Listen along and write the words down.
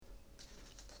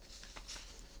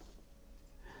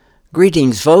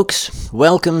Greetings, folks.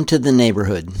 Welcome to the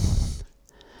neighborhood.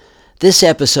 This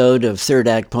episode of Third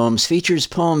Act Poems features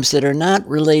poems that are not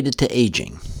related to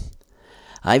aging.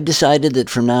 I've decided that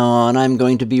from now on I'm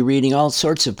going to be reading all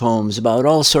sorts of poems about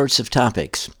all sorts of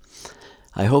topics.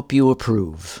 I hope you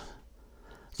approve.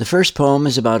 The first poem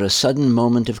is about a sudden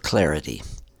moment of clarity.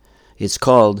 It's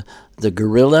called The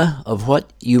Gorilla of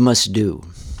What You Must Do.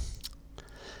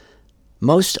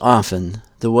 Most often,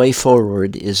 the way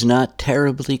forward is not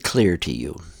terribly clear to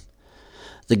you.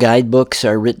 The guidebooks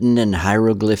are written in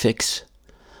hieroglyphics.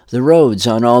 The roads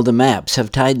on all the maps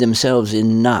have tied themselves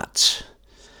in knots.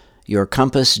 Your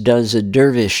compass does a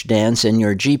dervish dance and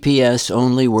your GPS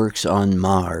only works on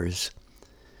Mars.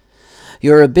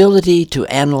 Your ability to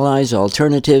analyze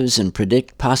alternatives and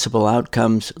predict possible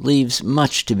outcomes leaves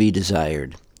much to be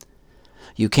desired.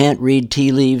 You can't read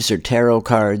tea leaves or tarot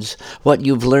cards. What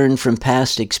you've learned from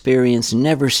past experience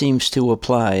never seems to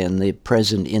apply in the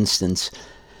present instance,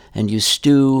 and you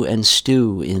stew and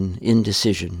stew in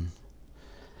indecision.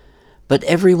 But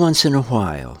every once in a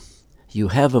while, you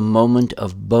have a moment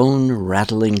of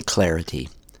bone-rattling clarity,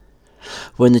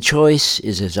 when the choice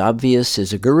is as obvious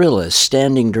as a gorilla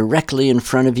standing directly in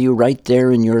front of you right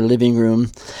there in your living room,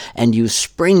 and you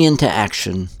spring into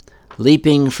action.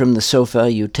 Leaping from the sofa,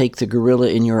 you take the gorilla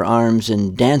in your arms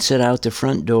and dance it out the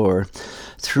front door,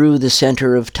 through the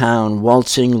center of town,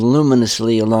 waltzing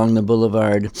luminously along the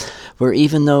boulevard, where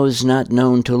even those not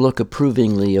known to look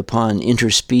approvingly upon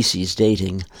interspecies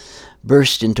dating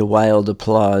burst into wild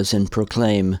applause and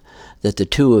proclaim that the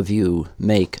two of you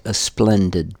make a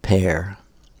splendid pair.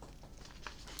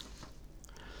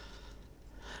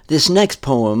 This next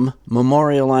poem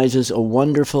memorializes a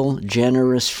wonderful,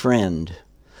 generous friend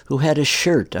who had a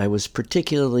shirt I was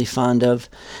particularly fond of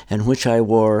and which I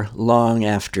wore long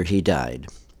after he died.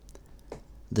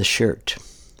 The shirt.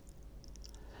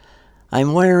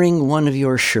 I'm wearing one of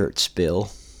your shirts,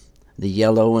 Bill, the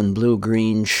yellow and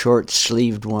blue-green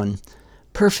short-sleeved one,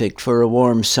 perfect for a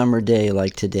warm summer day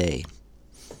like today.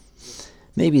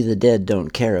 Maybe the dead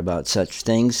don't care about such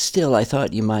things, still I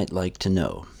thought you might like to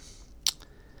know.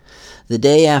 The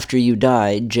day after you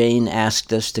died, Jane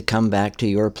asked us to come back to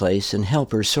your place and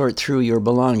help her sort through your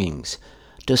belongings,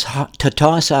 to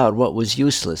toss out what was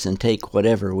useless and take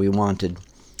whatever we wanted.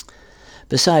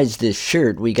 Besides this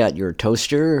shirt, we got your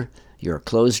toaster, your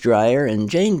clothes dryer, and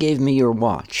Jane gave me your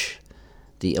watch.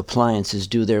 The appliances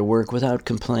do their work without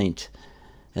complaint,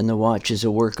 and the watch is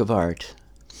a work of art.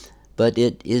 But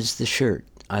it is the shirt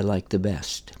I like the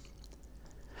best.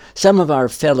 Some of our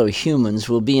fellow humans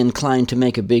will be inclined to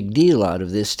make a big deal out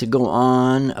of this, to go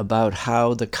on about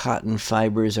how the cotton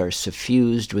fibers are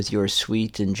suffused with your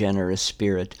sweet and generous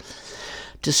spirit,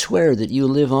 to swear that you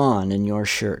live on in your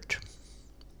shirt.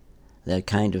 That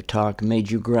kind of talk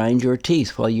made you grind your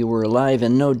teeth while you were alive,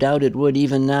 and no doubt it would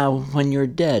even now when you're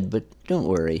dead, but don't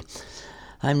worry.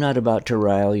 I'm not about to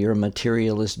rile your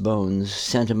materialist bones,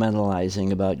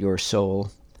 sentimentalizing about your soul.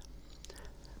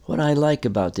 What I like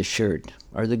about the shirt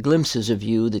are the glimpses of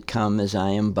you that come as I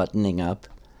am buttoning up,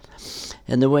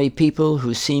 and the way people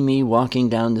who see me walking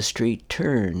down the street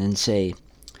turn and say,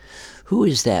 "Who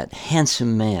is that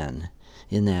handsome man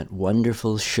in that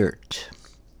wonderful shirt?"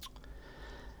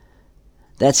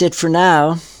 That's it for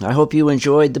now. I hope you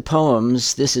enjoyed the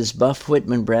poems. This is Buff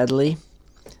Whitman Bradley.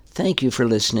 Thank you for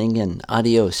listening, and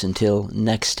adios until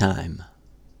next time.